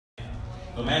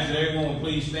So imagine everyone will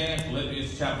please stand.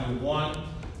 Philippians chapter 1.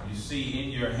 You see in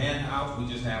your handout, we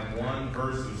just have one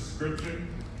verse of scripture.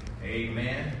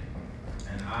 Amen.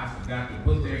 And I forgot to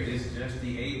put there, it's just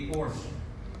the 8th portion.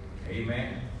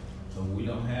 Amen. So we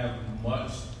don't have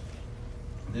much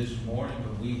this morning,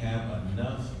 but we have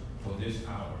enough for this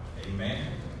hour. Amen.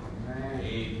 Amen.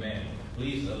 Amen.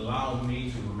 Please allow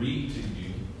me to read to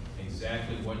you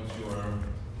exactly what your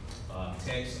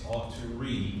text ought to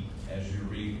read as you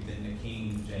read within the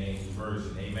King James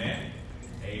Version. Amen.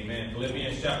 Amen.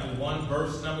 Philippians chapter 1,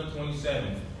 verse number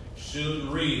 27 should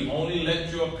read, only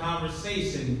let your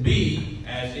conversation be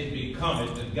as it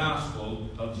becometh the gospel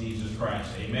of Jesus Christ.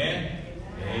 Amen.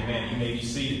 Amen. Amen. You may be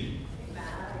seated.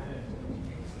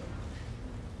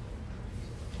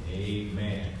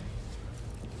 Amen.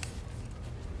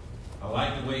 I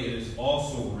like the way it is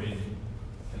also written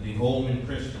in the Holman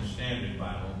Christian Standard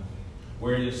Bible,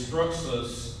 where it instructs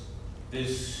us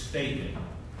this statement.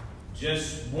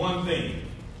 Just one thing.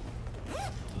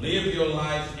 Live your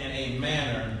life in a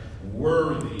manner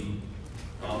worthy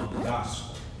of the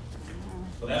gospel.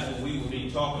 So that's what we will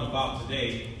be talking about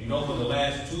today. You know, for the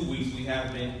last 2 weeks, we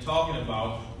have been talking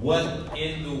about what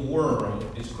in the world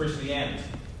is Christianity,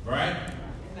 right?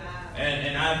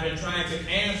 And I've been trying to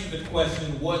answer the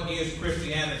question, what is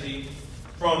Christianity,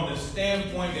 from the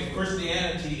standpoint that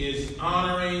Christianity is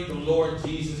honoring the Lord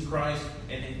Jesus Christ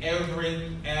in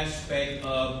every aspect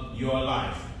of your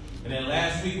life. And then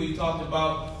last week we talked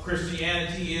about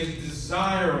Christianity is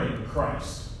desiring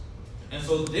Christ. And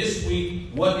so this week,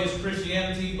 what is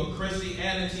Christianity? But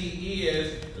Christianity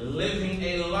is living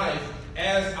a life,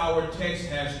 as our text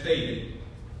has stated,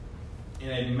 in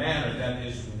a manner that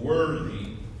is worthy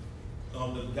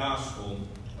of the gospel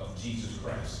of Jesus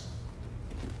Christ.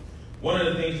 One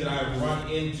of the things that I run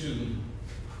into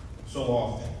so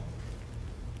often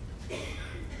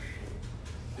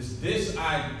is this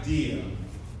idea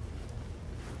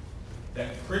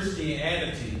that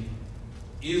Christianity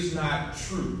is not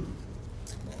true.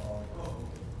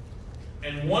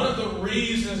 And one of the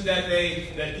reasons that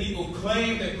people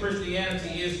claim that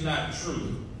Christianity is not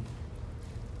true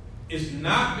is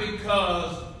not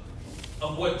because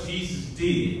of what Jesus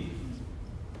did.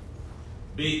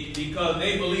 Because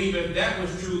they believe if that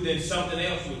was true, then something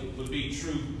else would be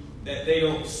true that they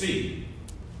don't see.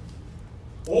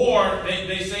 Or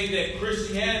they say that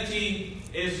Christianity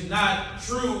is not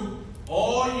true.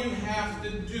 All you have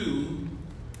to do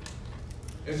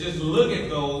is just look at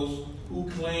those who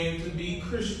claim to be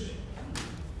Christian.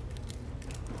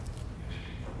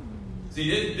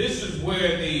 See, this is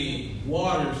where the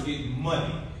waters get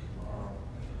muddy.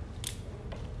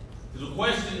 The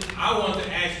question I want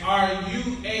to ask, are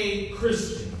you a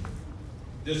Christian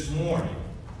this morning?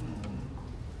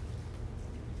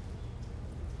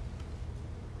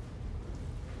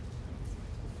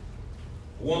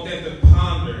 I want that to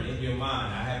ponder in your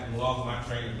mind. I haven't lost my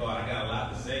train of thought. I got a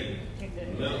lot to say.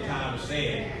 A little time to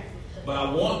say it. But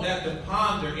I want that to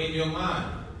ponder in your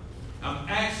mind. I'm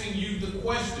asking you the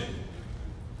question.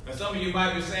 Now some of you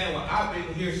might be saying, well, I've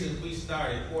been here since we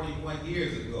started 41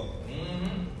 years ago.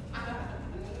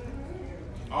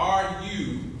 Are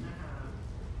you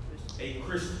a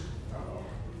Christian?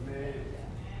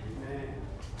 Amen.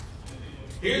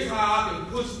 Here's how I can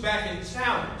push back and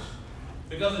challenge.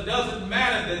 Because it doesn't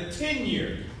matter the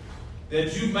tenure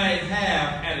that you might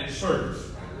have at a church.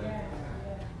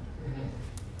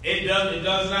 It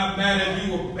does not matter if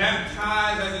you were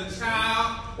baptized as a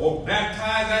child or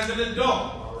baptized as an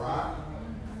adult. All right.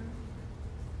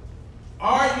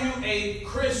 Are you a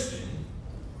Christian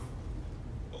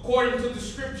according to the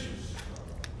scriptures?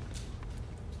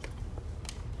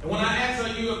 And when I ask,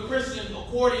 are you a Christian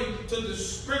according to the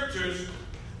scriptures,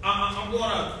 I'm going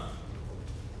to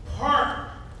park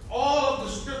all of the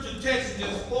scripture texts and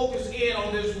just focus in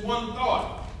on this one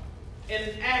thought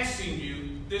and asking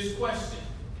you this question.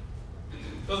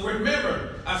 Because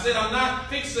remember, I said I'm not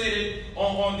fixated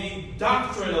on the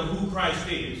doctrine of who Christ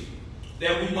is,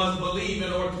 that we must believe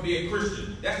in order to be a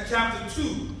Christian. That's chapter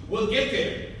 2. We'll get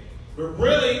there. But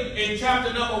really, in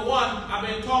chapter number 1, I've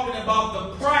been talking about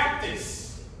the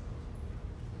practice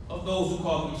of those who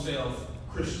call themselves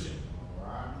Christian.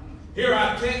 Here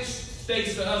our text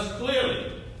states to us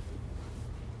clearly.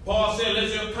 Paul said,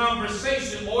 let your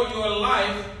conversation or your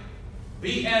life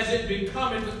be as it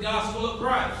becometh the gospel of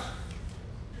Christ.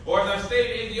 Or as I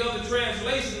stated in the other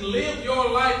translation, live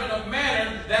your life in a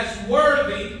manner that's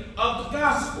worthy of the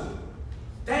gospel.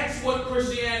 That's what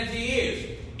Christianity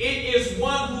is. It is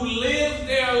one who lives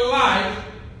their life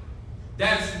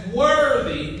that's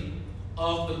worthy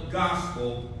of the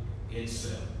gospel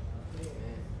itself.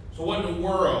 So what in the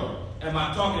world am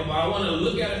I talking about? I want to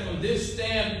look at it from this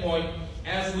standpoint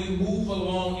as we move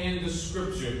along in the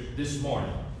scripture this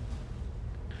morning.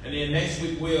 And then next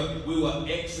week we will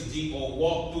exegete or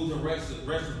walk through the rest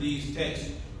of these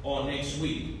texts on next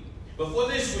week. But for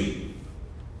this week,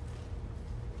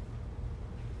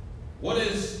 what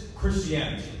is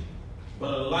Christianity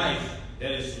but a life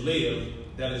that is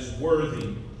lived that is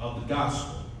worthy of the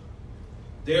gospel?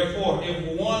 Therefore,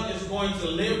 if one is going to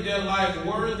live their life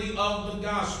worthy of the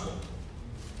gospel,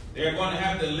 they're going to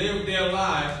have to live their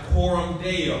life Coram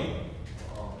Deo.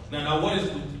 Now, what is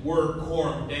the word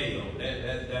Coram Deo?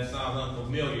 That sounds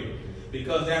unfamiliar,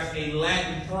 because that's a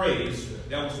Latin phrase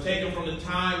that was taken from the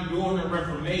time during the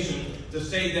Reformation to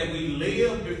say that we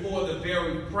live before the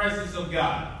very presence of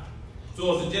God.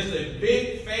 So it's just a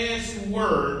big fancy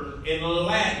word in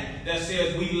Latin that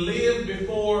says we live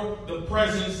before the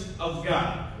presence of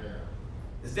God.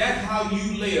 Is that how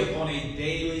you live on a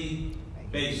daily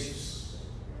basis?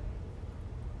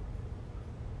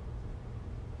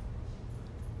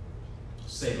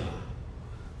 Selah.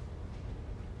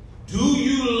 Do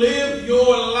you live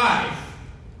your life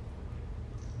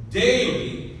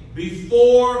daily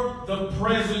before the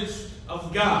presence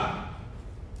of God?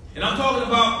 And I'm talking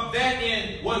about that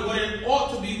in what it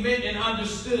ought to be meant and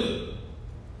understood.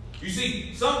 You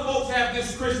see, some folks have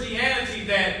this Christianity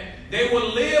that they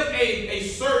will live a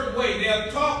certain way. They'll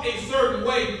talk a certain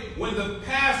way when the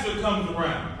pastor comes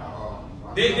around.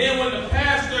 Then when the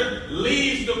pastor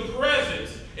leaves the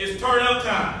presence, it's turn up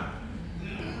time.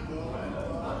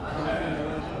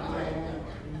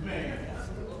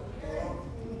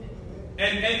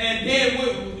 And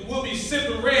then we'll be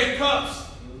sipping red cups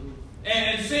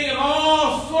and singing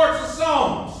all sorts of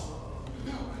songs.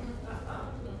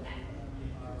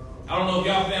 I don't know if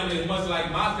y'all family is much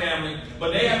like my family,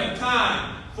 but they have a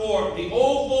time for the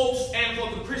old folks and for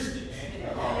the Christians.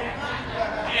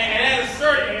 And at a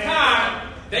certain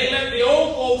time, they let the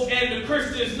old folks and the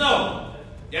Christians know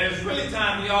that it's really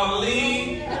time for y'all to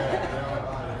leave.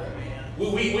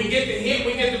 We get the hint,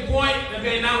 we get the point.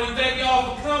 Okay, now we thank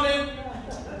y'all for coming.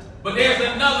 But there's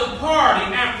another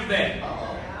party after that.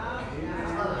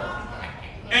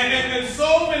 And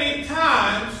so many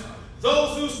times,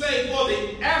 those who stay for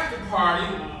the after party,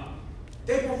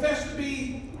 they profess to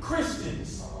be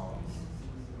Christians.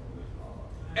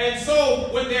 And so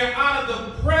when they're out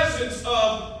of the presence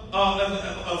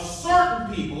of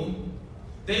certain people,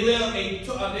 they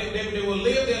will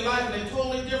live their life in a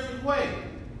totally different way.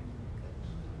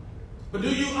 But do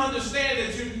you understand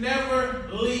that you never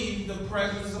leave the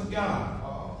presence of God?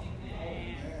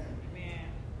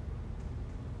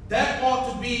 That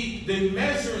ought to be the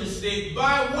measuring stick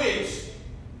by which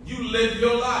you live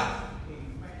your life.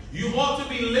 You ought to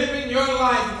be living your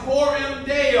life Coram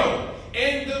Deo,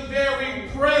 in the very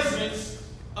presence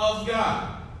of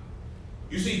God.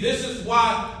 You see, this is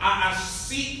why I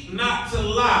seek not to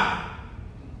lie.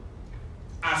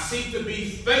 I seek to be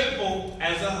faithful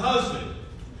as a husband.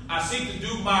 I seek to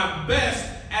do my best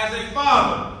as a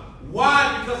father.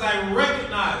 Why? Because I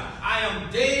recognize I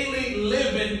am daily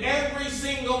living every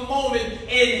single moment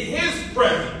in His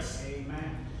presence.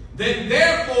 Amen. Then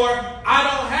therefore, I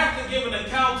don't have to give an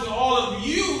account to all of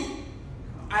you.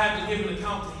 I have to give an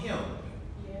account to Him.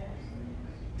 Yes.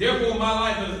 Therefore, my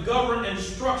life is governed and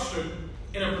structured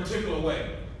in a particular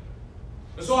way.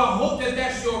 And so I hope that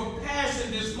that's your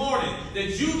passion this morning,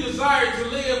 that you desire to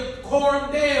live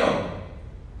Coram Deo.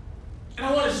 And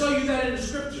I want to show you that in the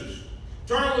scriptures.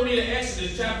 Turn with me to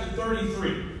Exodus chapter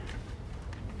 33.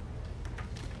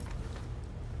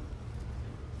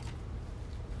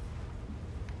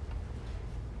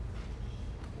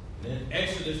 In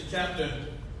Exodus chapter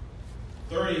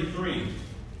 33,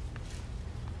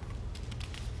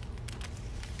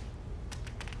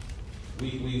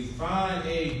 we find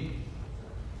a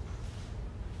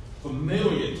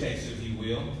familiar text, if you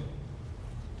will.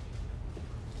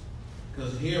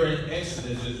 Because here in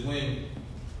Exodus is when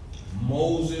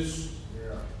Moses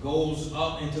goes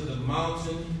up into the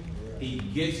mountain. He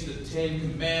gets the 10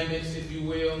 Commandments, if you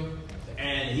will.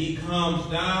 And he comes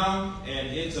down, and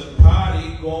it's a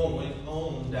party going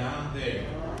on down there.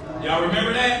 Y'all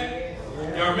remember that?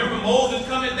 Y'all remember Moses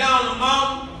coming down the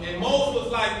mountain? And Moses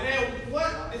was like, man,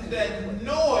 what is that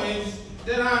noise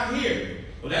that I hear?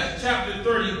 Well, that's chapter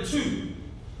 32.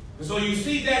 And so you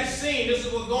see that scene. This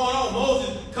is what's going on.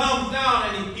 Moses comes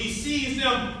down and he sees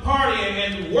them partying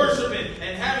and worshiping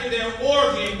and having their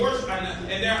orgy and worship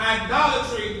and their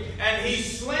idolatry. And he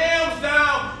slams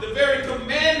down the very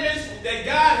commandments that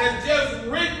God has just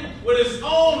written with his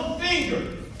own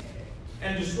finger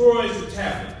and destroys the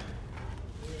tablet.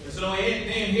 And so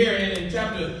then here in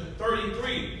chapter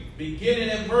 33, beginning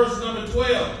at verse number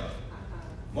 12,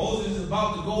 Moses is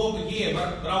about to go up again,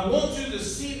 but I want you to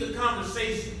see the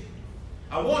conversation.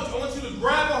 I want you to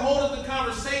grab a hold of the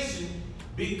conversation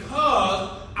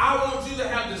because I want you to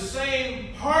have the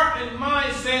same heart and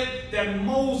mindset that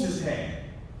Moses had.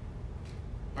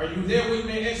 Are you there with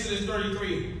me? Exodus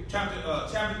 33, chapter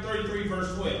 33,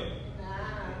 verse 12.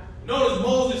 Notice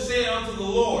Moses said unto the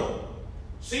Lord,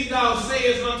 see, thou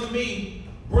sayest unto me,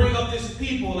 bring up this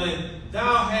people, and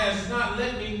thou hast not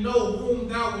let me know whom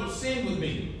thou wilt send with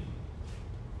me.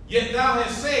 Yet thou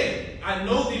hast said, I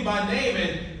know thee by name,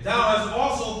 and thou hast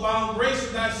also found grace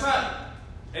in thy sight.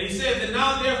 And he said, and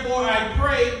now therefore I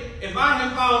pray, if I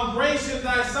have found grace in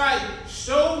thy sight,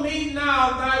 show me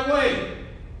now thy way,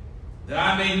 that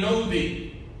I may know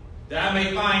thee, that I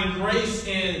may find grace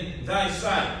in thy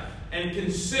sight, and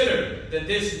consider that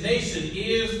this nation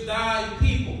is thy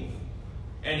people.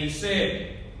 And he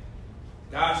said,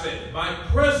 God said, my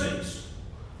presence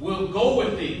will go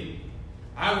with thee.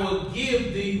 I will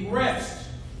give thee rest.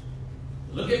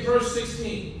 Look at verse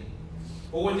 16.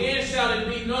 For within shall it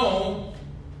be known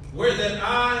where that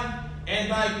I and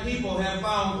thy people have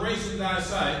found grace in thy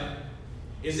sight.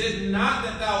 Is it not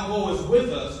that thou goest with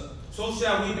us? So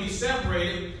shall we be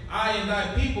separated, I and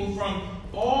thy people, from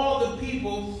all the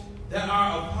people that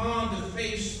are upon the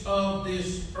face of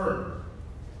this earth.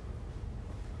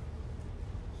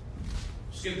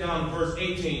 Skip down to verse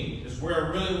 18. That's where I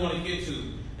really want to get to.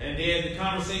 And then the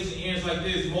conversation ends like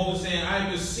this. Moses saying,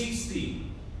 I beseech thee,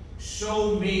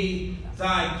 show me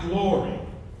thy glory.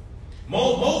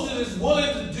 Moses is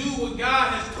willing to do what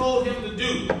God has told him to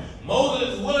do.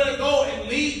 Moses is willing to go and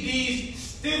lead these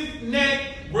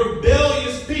stiff-necked,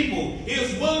 rebellious people. He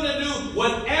is willing to do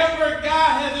whatever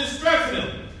God has instructed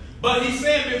him. But he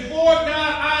said, before God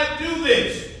I do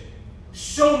this,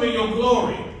 show me your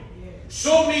glory.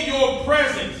 Show me your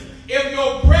presence. If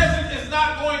your presence is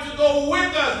not going to go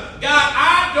with us, God,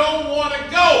 I don't want to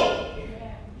go.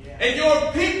 And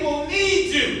your people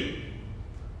need you.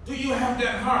 Do you have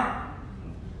that heart?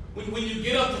 When you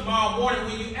get up tomorrow morning,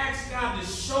 when you ask God to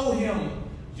show him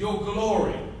your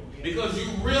glory, because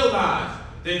you realize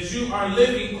that you are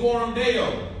living Coram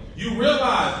Deo. You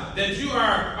realize that you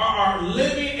are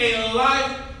living a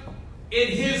life in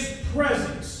his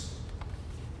presence.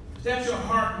 That's your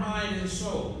heart, mind, and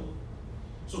soul.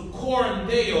 So Coram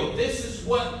Deo, this is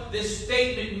what this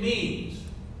statement means.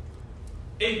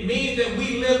 It means that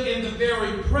we live in the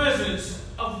very presence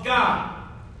of God.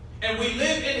 And we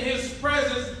live in his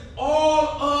presence all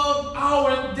of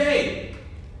our day.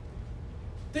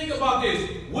 Think about this.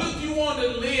 Would you want to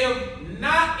live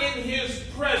not in his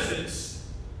presence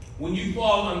when you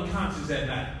fall unconscious at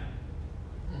night?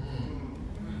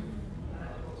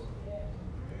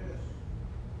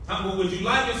 Would you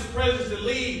like his presence to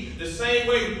lead the same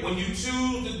way when you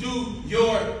choose to do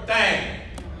your thing?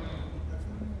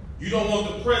 You don't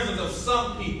want the presence of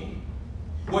some people.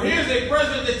 Well, here's a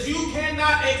presence that you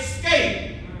cannot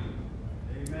escape.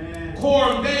 Amen.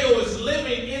 Coram Deo is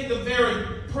living in the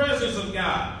very presence of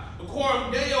God. But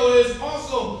Coram Deo is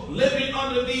also living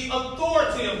under the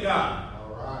authority of God.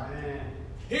 All right.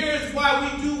 Here's why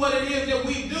we do what it is that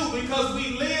we do, because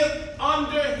we live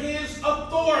under his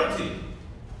authority.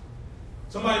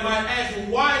 Somebody might ask, well,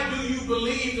 why do you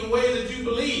believe the way that you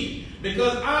believe?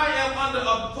 Because I am under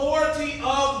authority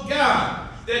of God,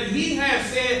 that he has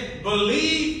said,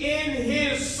 believe in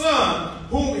his Son,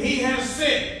 whom he has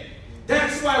sent.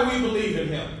 That's why we believe in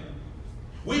him.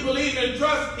 We believe and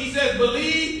trust. He says,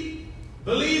 believe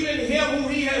in him who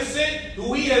he has sent,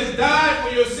 who he has died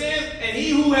for your sins, and he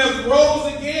who has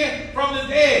rose again from the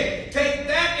dead. Take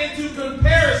that into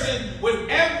comparison with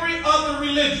every other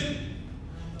religion.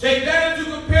 Take that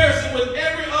into comparison with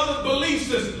every other belief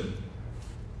system.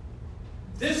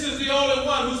 This is the only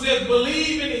one who says,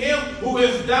 believe in him who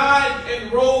has died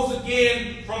and rose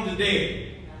again from the dead.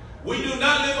 We do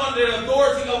not live under the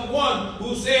authority of one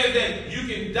who says that you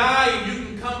can die and you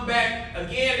can come back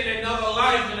again in another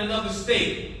life, in another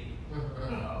state.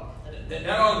 That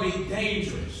ought to be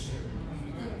dangerous.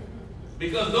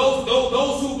 Because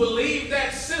those who believe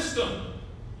that system,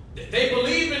 they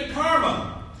believe in karma.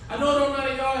 I know none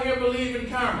of y'all here believe in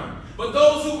karma. But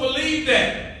those who believe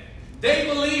that, they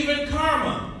believe in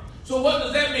karma. So what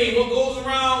does that mean? What goes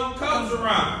around comes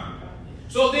around.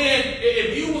 So then,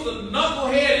 if you was a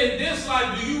knucklehead in this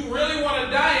life, do you really want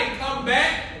to die and come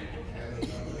back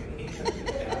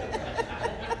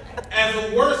as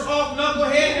a worse off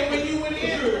knucklehead than when you went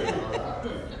in?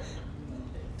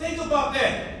 Think about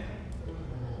that.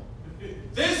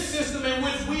 This system in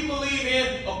which we believe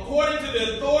in, according to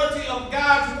the authority of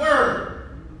God's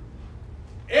word,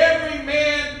 every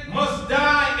man must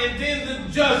die and then the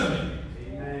judgment.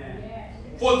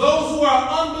 Amen. For those who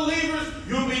are unbelievers,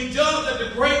 you'll be judged at the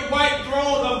great white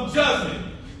throne of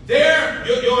judgment. There,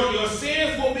 your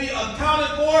sins will be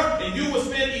accounted for, and you will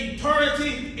spend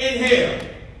eternity in hell.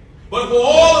 But for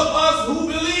all of us who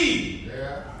believe,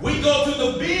 we go to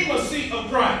the bema seat of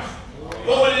Christ.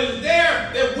 For it is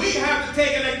there that we have to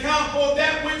take an account for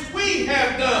that which we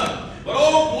have done. But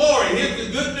oh glory, here's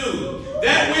the good news.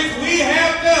 That which we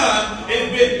have done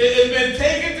has been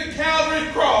taken to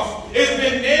Calvary's cross. It's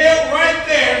been nailed right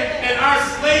there, and our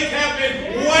slates have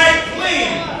been wiped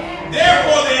clean.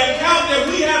 Therefore, the account that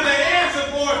we have to answer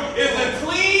for is a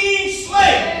clean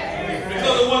slate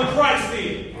because of what Christ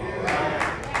did.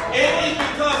 It is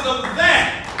because of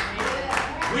that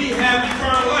we have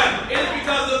eternal life. It is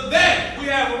because of that we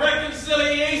have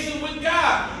reconciliation with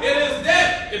God. It is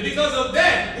that, and because of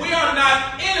that, we are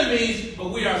not enemies,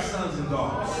 but we are sons and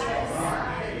daughters.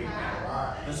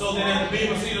 And so then at the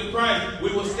bema seat of Christ,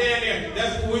 we will stand there.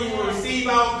 That's where we will receive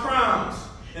our crowns.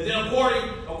 And then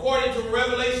according to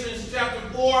Revelation chapter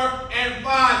 4 and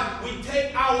 5, we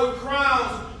take our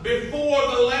crowns before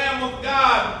the Lamb of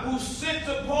God who sits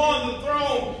upon the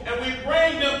throne, and we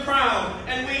bring them crowns,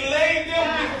 and we lay them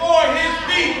before his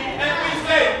feet, and we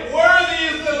say, worthy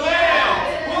is the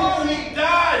Lamb who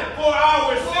died for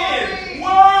our sins.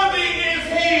 Worthy is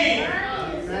he.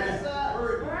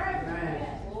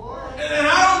 And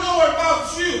I don't know about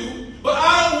you, but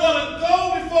I don't want to go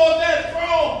before that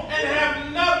throne and have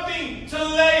nothing to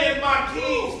lay at my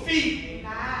King's feet.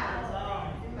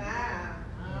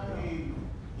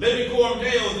 Living Coram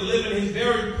Deo is to live in his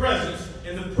very presence,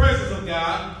 in the presence of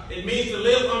God. It means to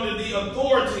live under the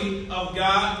authority of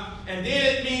God. And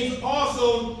then it means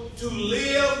also to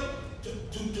live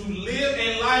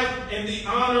a life in the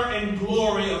honor and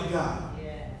glory of God.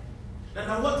 Yeah.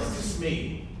 Now, what does this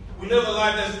mean? We live a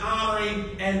life that's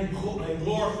honoring and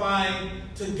glorifying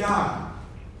to God.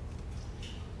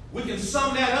 We can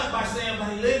sum that up by saying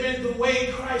by living the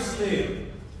way Christ lived.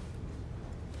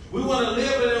 We want to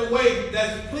live in a way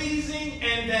that's pleasing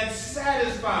and that's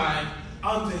satisfying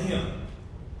unto him.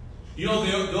 You know,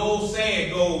 the old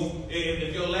saying goes,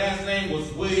 if your last name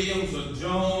was Williams or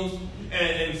Jones,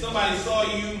 and somebody saw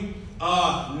you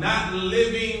not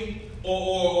living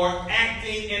or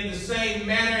acting in the same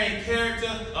manner and character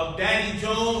of Daddy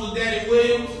Jones or Daddy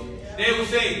Williams, they would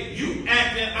say, you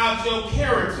acting out your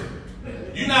character.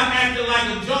 You're not acting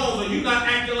like a Jones, or you're not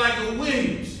acting like a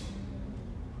Williams.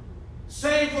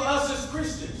 Same for us as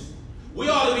Christians. We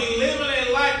ought to be living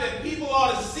a life that people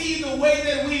ought to see the way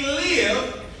that we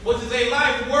live, which is a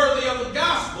life worthy of the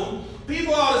gospel.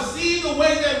 People ought to see the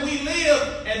way that we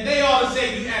live, and they ought to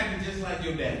say, you acting just like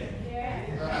your daddy.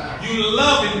 Yeah. You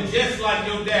loving just like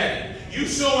your daddy. You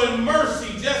showing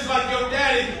mercy just like your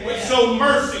daddy would show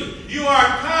mercy. You are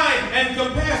kind and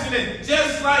compassionate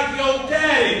just like your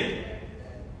daddy.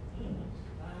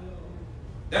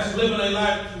 That's living a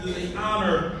life to the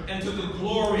honor and to the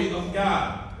glory of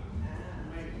God.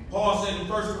 Paul said in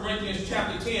 1 Corinthians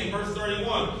chapter 10, verse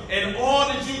 31, and all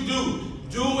that you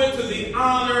do it to the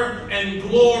honor and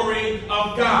glory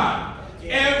of God.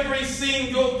 Every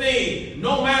single thing,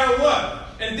 no matter what.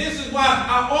 And this is why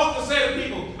I often say to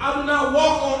people, I do not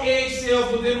walk on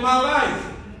eggshells within my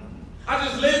life. I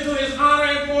just live to his honor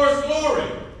and for his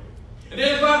glory. And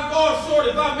then if I fall short,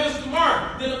 if I miss the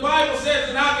mark, then the Bible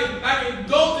says that I can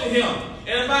go to him.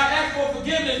 And if I ask for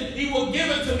forgiveness, he will give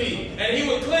it to me. And he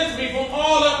will cleanse me from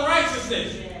all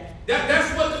unrighteousness.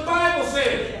 That's what the Bible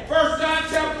says. 1 John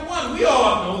chapter 1. We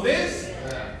all know this.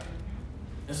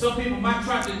 And some people might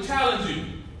try to challenge you.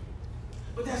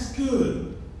 But that's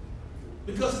good.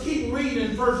 Because keep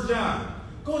reading 1 John.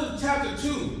 Go to chapter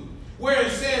 2, where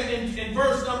it says in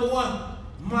verse number 1,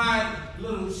 my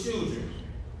little children,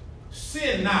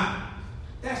 sin not.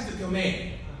 That's the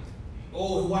command.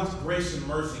 Oh, watch grace and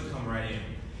mercy come right in.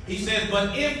 He says,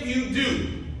 but if you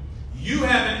do, you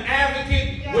have an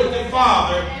advocate with the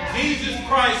Father, Jesus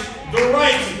Christ, the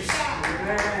righteous.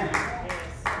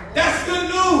 That's good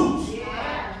news.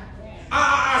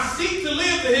 I seek to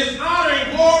live to his honor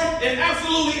and glory in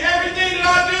absolutely everything that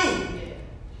I do.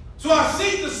 So I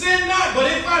seek to sin not,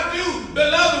 but if I do,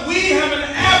 beloved, we have an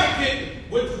advocate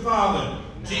with the Father,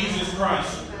 Jesus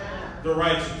Christ, the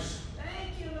righteous.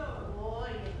 Thank you,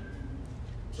 Lord.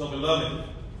 So, beloved,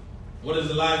 what is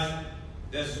the life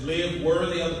that's lived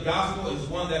worthy of the gospel? Is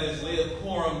one that is lived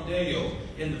coram Deo,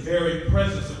 in the very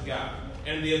presence of God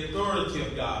and the authority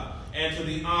of God and to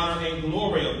the honor and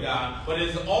glory of God. But it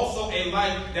is also a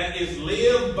life that is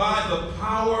lived by the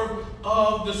power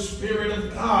of the Spirit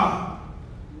of God.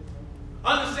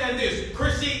 Understand this.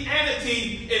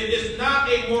 Christianity is not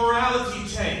a morality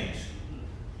change.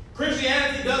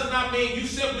 Christianity does not mean you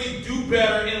simply do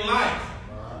better in life.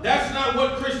 That's not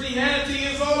what Christianity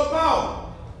is all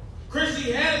about.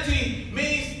 Christianity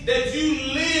means that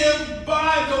you live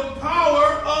by the power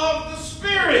of the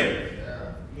Spirit.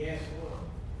 Yes, Lord.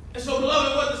 And so,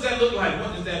 beloved, what does that look like?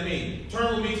 What does that mean?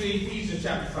 Turn with me to Ephesians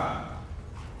chapter 5.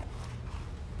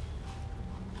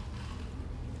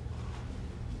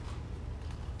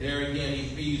 There again,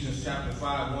 Ephesians chapter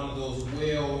 5, one of those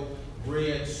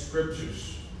well-read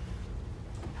scriptures.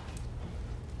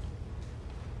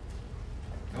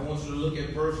 I want you to look at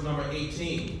verse number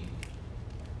 18.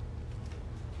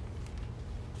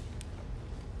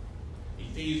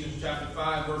 Ephesians chapter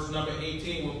 5, verse number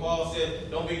 18, where Paul said,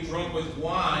 don't be drunk with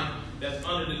wine that's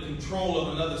under the control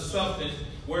of another substance,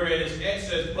 wherein is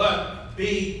excess, but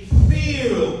be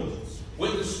filled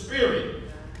with the Spirit.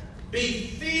 Be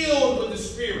filled with the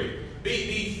Spirit.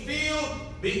 Be filled,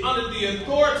 be under the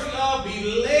authority of,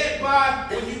 be led by.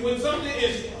 When something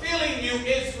is filling you,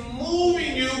 it's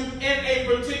moving you in a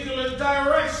particular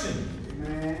direction.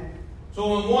 Amen.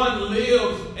 So when one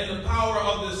lives in the power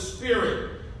of the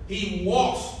Spirit, he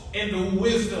walks in the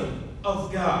wisdom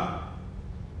of God.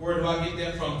 Where do I get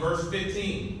that from? Verse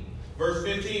 15. Verse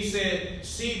 15 said,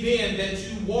 see then that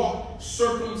you walk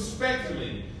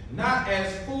circumspectly, not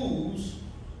as fools,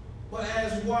 but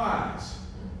as wise.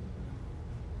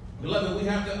 Beloved, we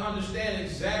have to understand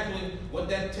exactly what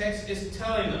that text is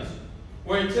telling us.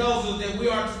 Where it tells us that we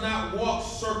are to not walk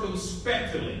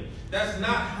circumspectly. That's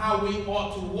not how we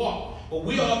ought to walk. But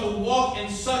we ought to walk in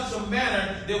such a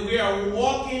manner that we are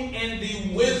walking in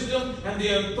the wisdom and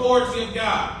the authority of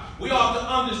God. We ought to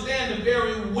understand the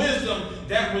very wisdom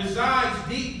that resides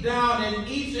deep down in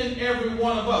each and every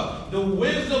one of us. The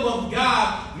wisdom of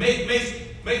God makes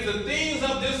the things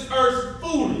of this earth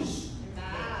foolish.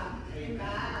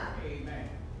 Amen.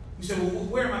 You say, well,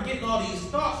 where am I getting all these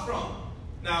thoughts from?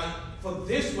 Now, for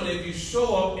this one, if you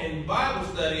show up in Bible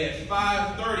study at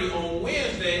 5:30 on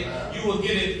Wednesday, you will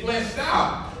get it fleshed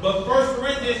out. But 1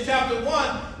 Corinthians chapter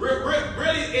 1,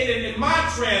 really in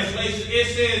my translation, it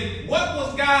says, what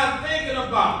was God thinking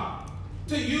about?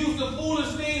 To use the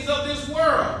foolish things of this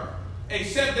world.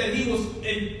 Except that he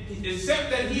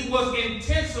was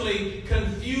intentionally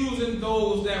confusing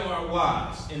those that are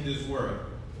wise in this world.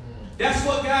 That's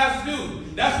what guys do.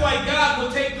 That's why God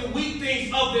will take the weak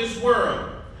things of this world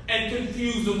and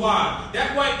confuse the wise.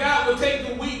 That's why God will take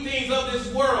the weak things of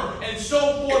this world and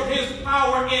show forth his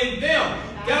power in them.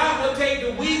 God will take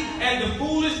the weak and the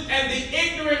foolish and the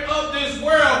ignorant of this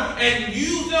world and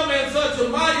use them in such a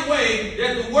mighty way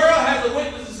that the world has a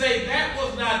witness to say that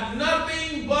was not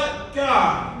nothing but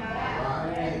God.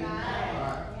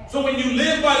 So when you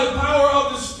live by the power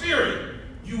of the Spirit,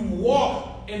 you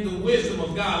walk in the wisdom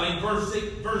of God, like verse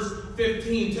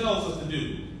 15 tells us to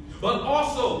do. But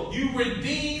also, you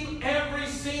redeem every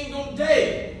single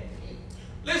day.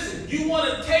 Listen, you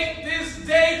want to take this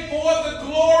day for the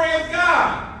glory of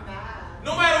God.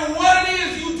 No matter what it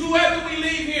is you do after we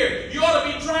leave here, you ought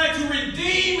to be trying to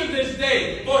redeem this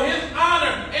day for his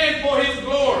honor and for his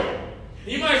glory.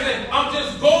 You might say, I'm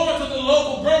just going to the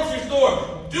local grocery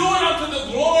store, doing unto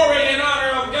the glory and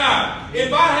honor of God.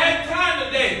 If I had time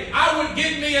today, I would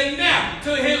give me a nap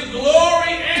to his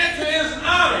glory and to his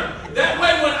honor. That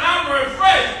way when I'm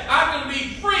refreshed, I can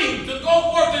be free to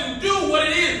go forth and do what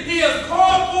it is he has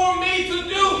called for me to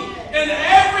do. And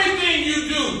everything you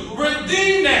do,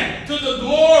 redeem that to the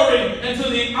glory and to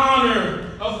the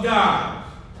honor of God.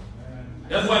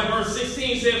 That's why verse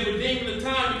 16 says, redeem the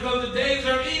time because the days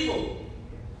are evil.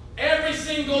 Every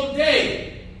single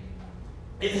day,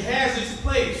 it has its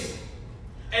place.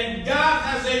 And God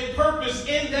has a purpose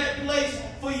in that place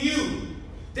for you.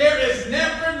 There is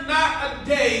never not a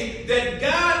day that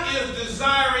God is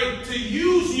desiring to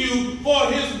use you for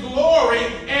his glory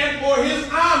and for his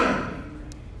honor.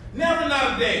 Never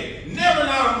not a day. Never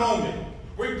not a moment.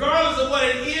 Regardless of what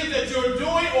it is that you're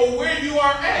doing or where you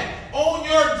are at. On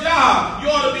your job, you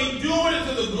ought to be doing it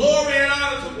to the glory and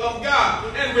honor of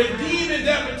God and redeeming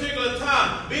that particular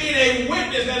time, being a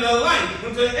witness and a light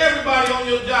unto everybody on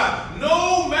your job.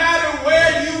 No matter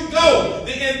where you go,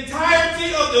 the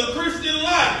entirety of the Christian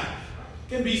life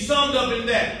can be summed up in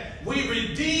that. We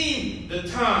redeem the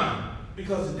time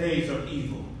because the days are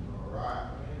evil. All right.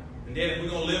 And then if we're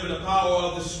going to live in the power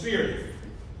of the Spirit,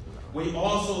 we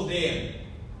also then,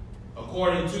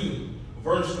 according to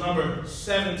verse number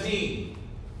 17,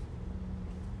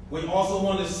 we also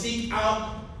want to seek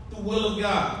out the will of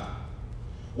God.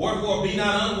 Wherefore be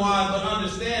not unwise, but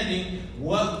understanding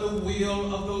what the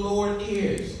will of the Lord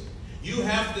is. You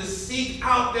have to seek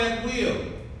out that will.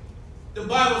 The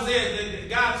Bible says that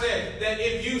God said that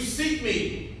if you seek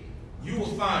me, you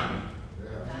will find me.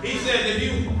 He said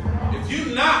if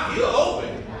you knock, he'll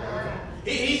open.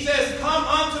 He says, come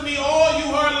unto me, all you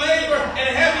who are labor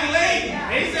and heavy laden.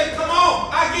 And he says, come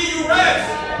on, I give you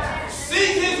rest.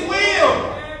 Seek his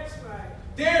will.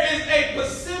 There is a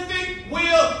specific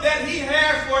will that he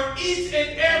has for each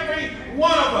and every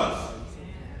one of us.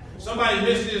 Somebody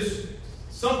missed this.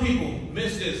 Some people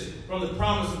missed this from the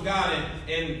promise of God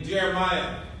in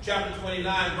Jeremiah chapter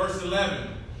 29, verse 11.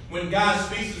 When God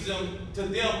speaks to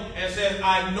them and says,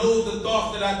 I know the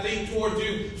thoughts that I think toward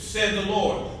you, said the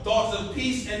Lord. Thoughts of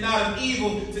peace and not of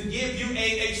evil, to give you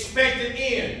an expected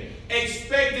end.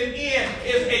 Expected end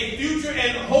is a future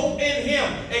and hope in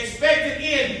him. Expected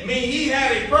end means he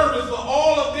had a purpose for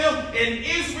all of them in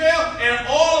Israel and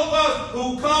all of us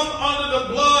who come under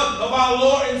the blood of our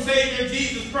Lord and Savior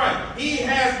Jesus Christ. He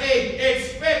has a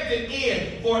expected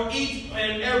end for each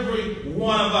and every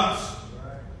one of us.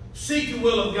 Seek the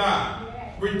will of God.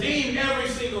 Redeem every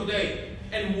single day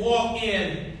and walk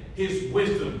in his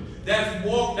wisdom.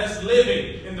 That's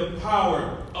living in the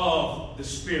power of the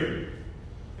Spirit.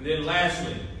 And then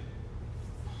lastly,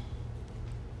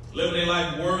 living a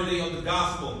life worthy of the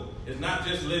gospel is not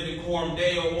just living Coram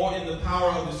Deo or in the power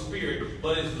of the Spirit,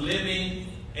 but it's living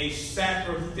a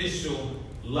sacrificial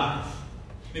life.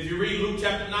 If you read Luke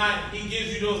chapter 9, he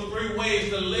gives you those 3 ways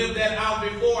to live that out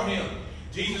before him.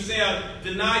 Jesus said,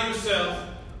 deny yourself,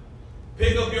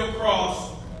 pick up your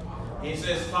cross. He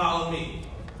says, follow me.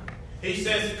 He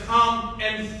says, come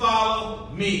and follow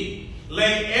me.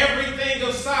 Lay everything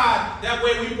aside. That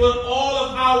way we put all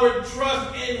of our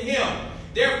trust in him.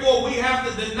 Therefore, we have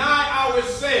to deny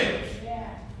ourselves.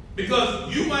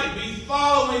 Because you might be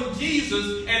following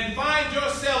Jesus and find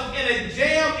yourself in a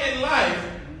jam in life,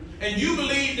 and you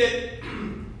believe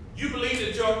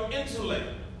that your intellect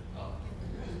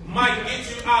might get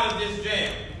you out of this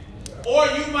jam. Or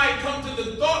you might come to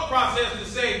the thought process to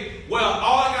say, well,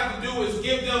 all I got to do is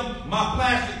give them my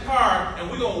plastic card and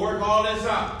we're going to work all this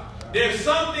out. There's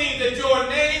something that your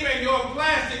name and your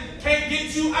plastic can't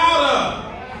get you out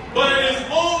of. But it is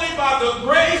only by the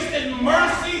grace and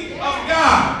mercy of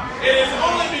God. It is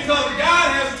only because God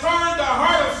has turned the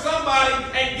heart of somebody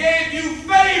and gave you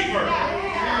favor.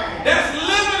 That's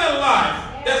living a life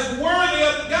that's worthy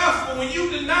of the gospel. When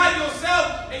you deny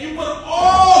yourself and you put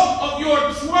all of your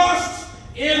trust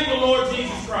in the Lord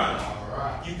Jesus Christ.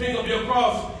 You pick up your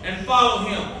cross and follow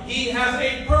him. He has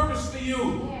a purpose for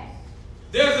you.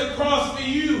 There's a cross for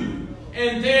you,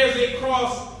 and there's a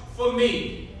cross for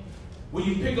me. Will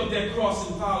you pick up that cross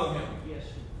and follow him?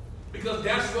 Because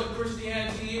that's what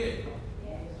Christianity is.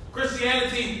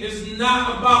 Christianity is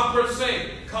not about, per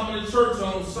se, coming to church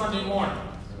on Sunday morning.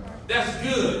 That's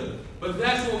good. But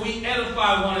that's where we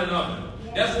edify one another.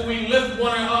 That's where we lift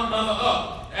one another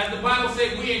up. As the Bible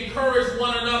says, we encourage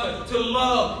one another to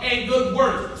love and good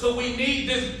works. So we need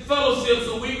this fellowship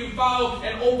so we can follow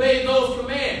and obey those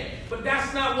commands. But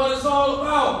that's not what it's all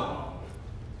about.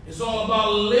 It's all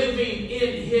about living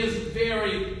in his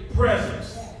very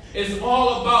presence. It's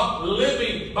all about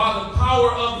living by the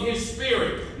power of his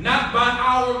Spirit. Not by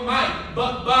our might,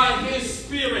 but by his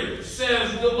Spirit,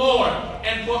 says the Lord.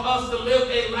 And for us to live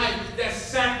a life that's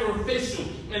sacrificial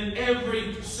in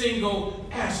every single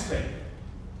aspect.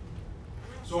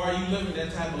 So are you living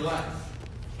that type of life?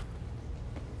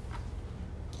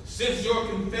 Since your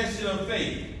confession of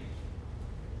faith,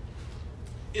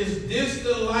 is this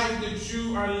the life that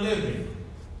you are living?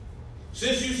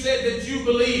 Since you said that you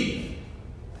believe,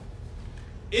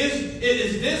 is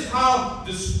this how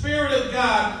the Spirit of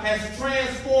God has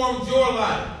transformed your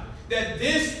life? That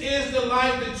this is the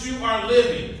life that you are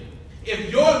living.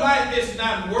 If your life is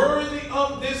not worthy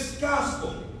of this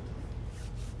gospel,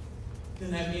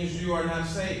 then that means you are not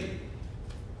saved.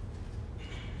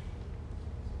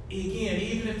 Again,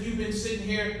 even if you've been sitting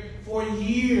here for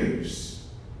years,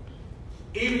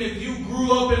 even if you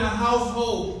grew up in a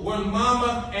household where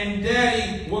mama and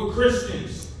daddy were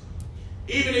Christians,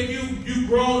 even if you've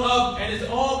grown up and it's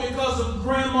all because of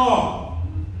grandma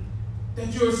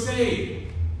that you're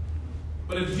saved.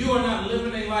 But if you are not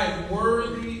living a life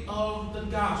worthy of the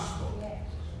gospel,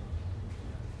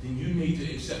 then you need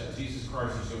to accept Jesus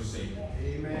Christ as your Savior.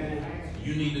 Amen.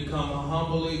 You need to come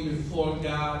humbly before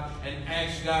God and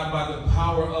ask God by the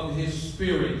power of his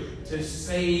Spirit to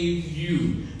save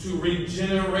you, to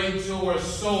regenerate your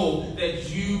soul, that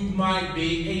you might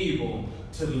be able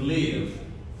to live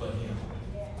for him.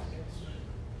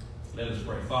 Let us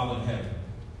pray. Father in heaven,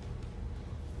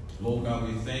 Lord God,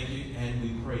 we thank you and we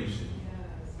praise you.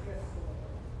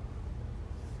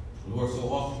 Lord, so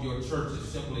often your church is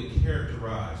simply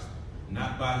characterized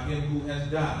not by him who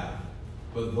has died,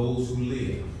 but those who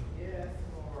live. Yes,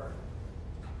 Lord.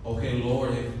 Okay,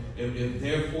 Lord, if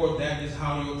therefore that is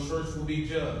how your church will be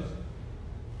judged,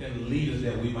 then lead us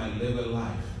that we might live a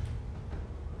life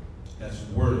that's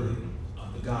worthy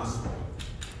of the gospel,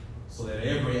 so that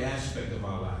every aspect of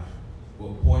our life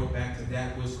will point back to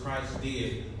that which Christ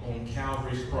did on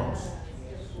Calvary's cross.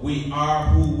 We are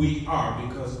who we are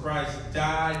because Christ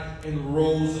died and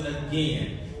rose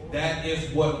again. That is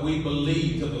what we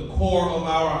believe to the core of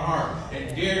our heart.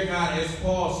 And dear God, as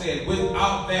Paul said,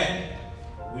 without that,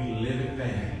 we live in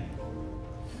vain.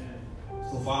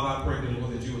 So Father, I pray, dear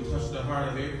Lord, that you would touch the heart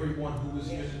of everyone who is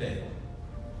here today.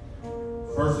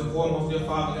 First and foremost, dear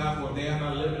Father God, for they are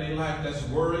not living a life that's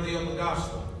worthy of the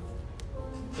gospel,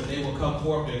 so they will come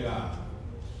forth, dear God.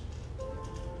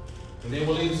 And they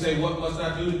will either say, what must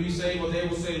I do to be saved? Or they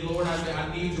will say, Lord,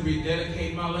 I need to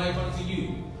rededicate my life unto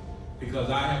you because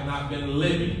I have not been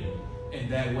living in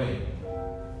that way.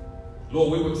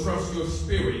 Lord, we will trust your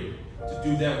spirit to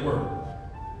do that work.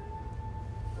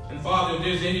 And Father, if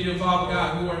there's any, dear Father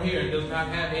God, who are here and does not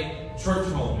have a church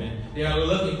home and they are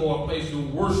looking for a place to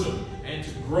worship and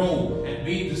to grow and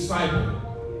be discipled,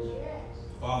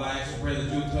 Father, I ask and pray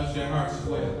that you would touch their hearts as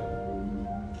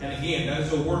well. And again, that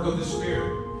is a work of the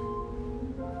Spirit.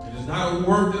 It is not a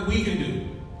work that we can do.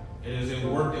 It is a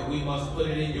work that we must put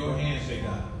it in your hands, dear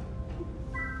God.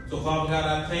 So, Father God,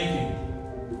 I thank you.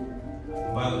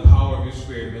 By the power of your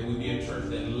Spirit, may we be a church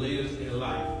that